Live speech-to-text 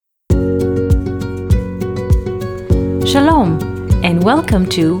Shalom, and welcome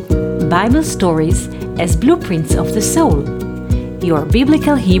to Bible Stories as Blueprints of the Soul, your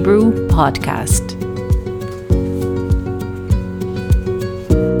Biblical Hebrew podcast.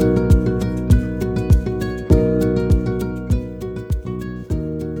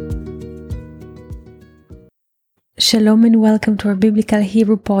 Shalom and welcome to our Biblical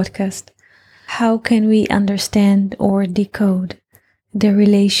Hebrew podcast. How can we understand or decode the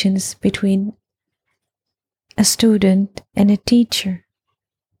relations between a student and a teacher?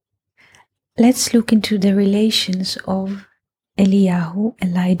 Let's look into the relations of Eliyahu,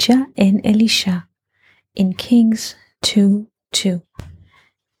 Elijah, and Elisha in Kings 2:2.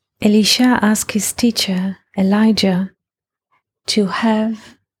 Elisha asked his teacher, Elijah, to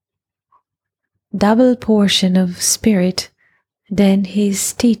have double portion of spirit than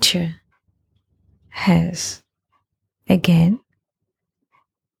his teacher has. Again,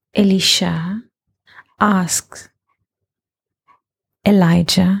 Elisha asks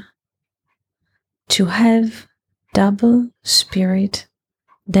Elijah to have double spirit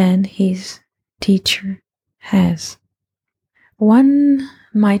than his teacher has. One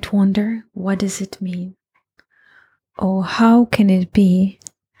might wonder, what does it mean? Or how can it be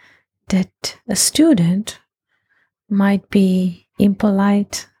that a student might be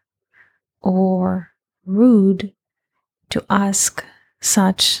impolite or rude to ask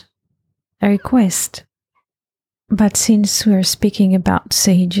such a request? But since we're speaking about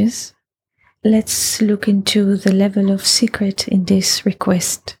sages, let's look into the level of secret in this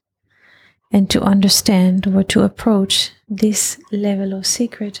request. And to understand or to approach this level of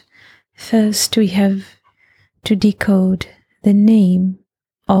secret, first we have to decode the name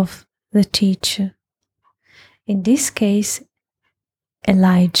of the teacher. In this case,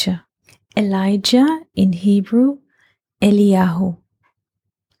 Elijah. Elijah in Hebrew, Eliyahu.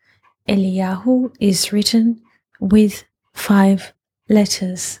 Eliyahu is written with 5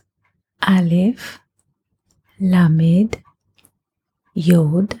 letters: Aleph, Lamed,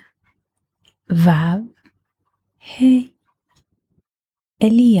 Yod, Vav, He.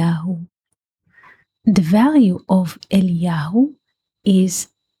 Eliyahu. The value of Eliyahu is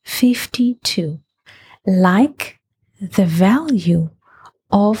 52, like the value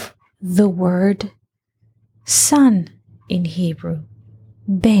of the word son in Hebrew,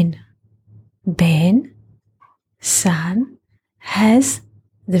 Ben. Ben, son, has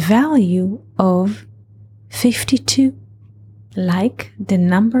the value of 52, like the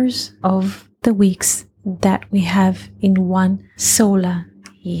numbers of the weeks that we have in one solar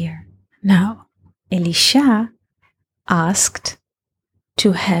year. Now, Elisha asked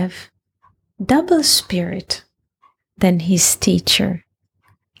to have double spirit than his teacher,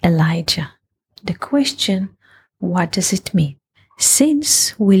 Elijah. The question, what does it mean?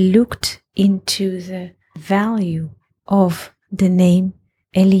 Since we looked into the value of the name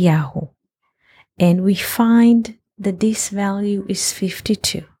Eliyahu, and we find that this value is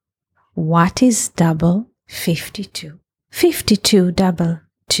 52. What is double 52? 52 double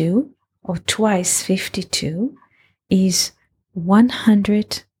 2, or twice 52, is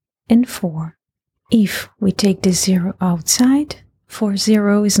 104. If we take the 0 outside, for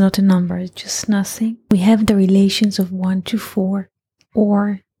 0 is not a number, it's just nothing. We have the relations of 1 to 4,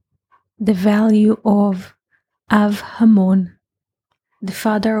 or the value of Av-Hamon, the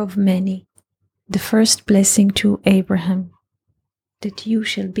father of many, the first blessing to Abraham, that you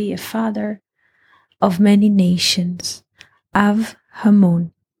shall be a father of many nations.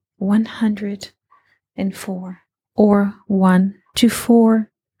 Av-Hamon, 104, or 1 to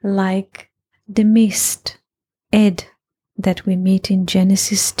 4, like the mist, Ed, that we meet in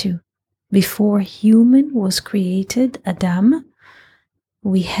Genesis 2. Before human was created, Adam,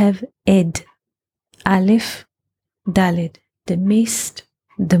 we have Ed, Aleph, Daled, the mist,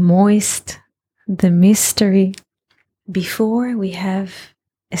 the moist, the mystery. Before we have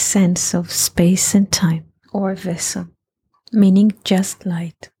a sense of space and time, or vessel, meaning just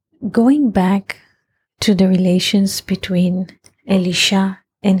light. Going back to the relations between Elisha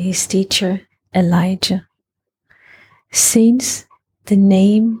and his teacher, Elijah. Since the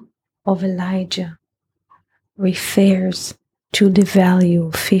name of Elijah refers to the value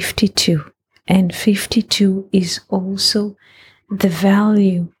of 52, and 52 is also the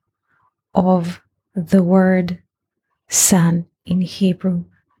value of the word son in Hebrew,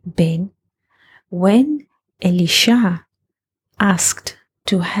 Ben, when Elisha asked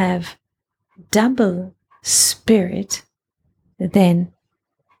to have double spirit, then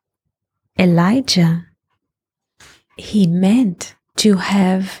Elijah, he meant to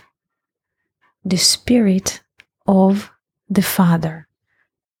have the spirit of the Father,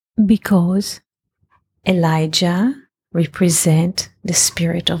 because Elijah represent the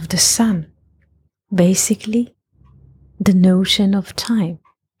spirit of the sun, basically the notion of time.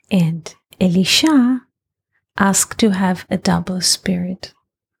 And Elisha asked to have a double spirit,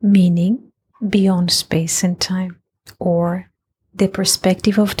 meaning beyond space and time, or the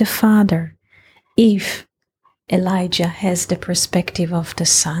perspective of the Father. If Elijah has the perspective of the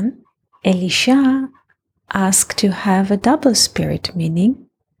Son, Elisha asked to have a double spirit, meaning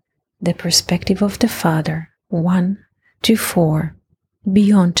the perspective of the Father, 1 to 4,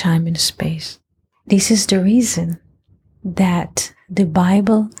 beyond time and space. This is the reason that the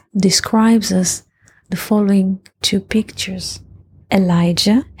Bible describes us the following two pictures.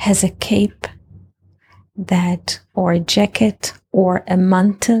 Elijah has a cape or a jacket or a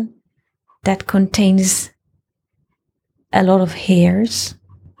mantle that contains a lot of hairs,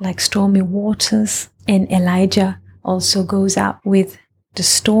 like stormy waters, and Elijah also goes out with the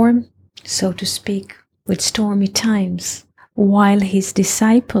storm, so to speak, with stormy times, while his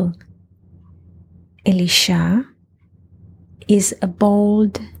disciple Elisha is a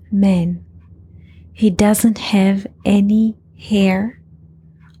bald man. He doesn't have any hair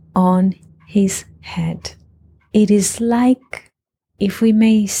on his head. It is like, if we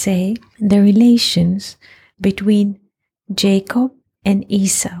may say, the relations between Jacob and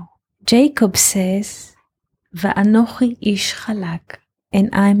Esau. Jacob says, "Va'anochi ish chalak," and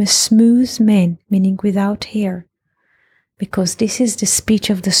I'm a smooth man, meaning without hair, because this is the speech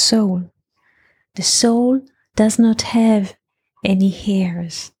of the soul. The soul does not have any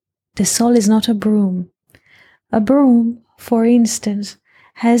hairs. The soul is not a broom. A broom, for instance,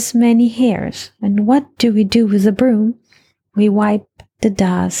 has many hairs. And what do we do with a broom? We wipe the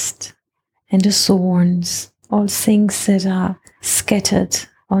dust and the thorns, all things that are scattered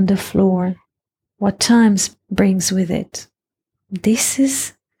on the floor, what time brings with it. This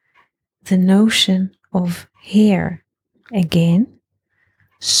is the notion of hair again.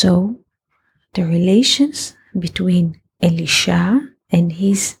 So the relations between Elisha and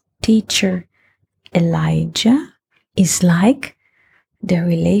his teacher Elijah is like the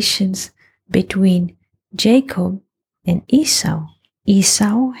relations between Jacob and Esau.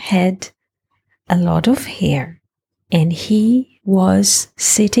 Esau had a lot of hair, and he was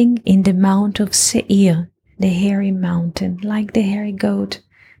sitting in the Mount of Seir, the hairy mountain, like the hairy goat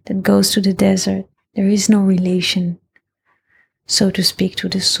that goes to the desert. There is no relation, so to speak, to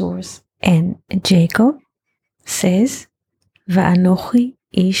the source. And Jacob says, "Va'anochi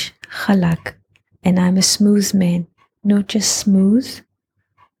ish chalak," and I'm a smooth man, not just smooth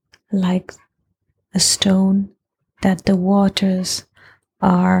like a stone that the waters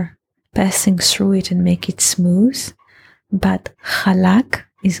are passing through it and make it smooth, but chalak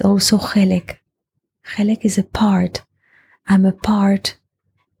is also chelek. Chelek is a part. I'm a part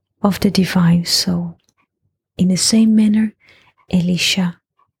of the divine soul. In the same manner, Elisha,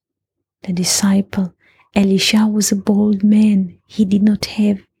 the disciple, Elisha was a bald man. He did not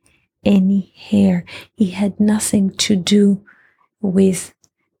have any hair. He had nothing to do with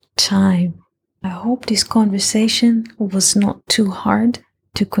time. I hope this conversation was not too hard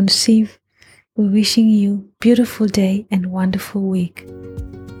to conceive. We're wishing you a beautiful day and wonderful week.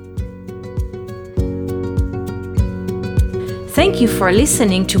 Thank you for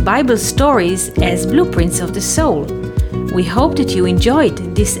listening to Bible Stories as Blueprints of the Soul. We hope that you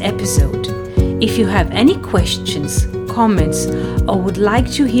enjoyed this episode. If you have any questions, comments, or would like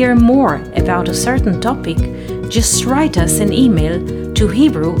to hear more about a certain topic, just write us an email to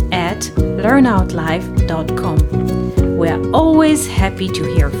hebrew@learnoutlive.com. We are always happy to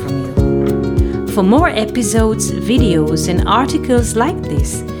hear from you. For more episodes, videos, and articles like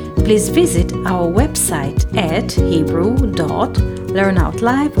this, please visit our website at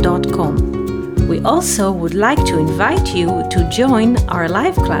hebrew.learnoutlive.com. We also would like to invite you to join our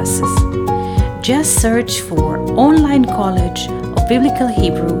live classes. Just search for Online College of Biblical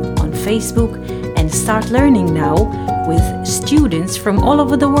Hebrew on Facebook and start learning now with students from all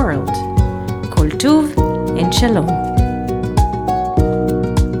over the world. Kol Tuv and Shalom.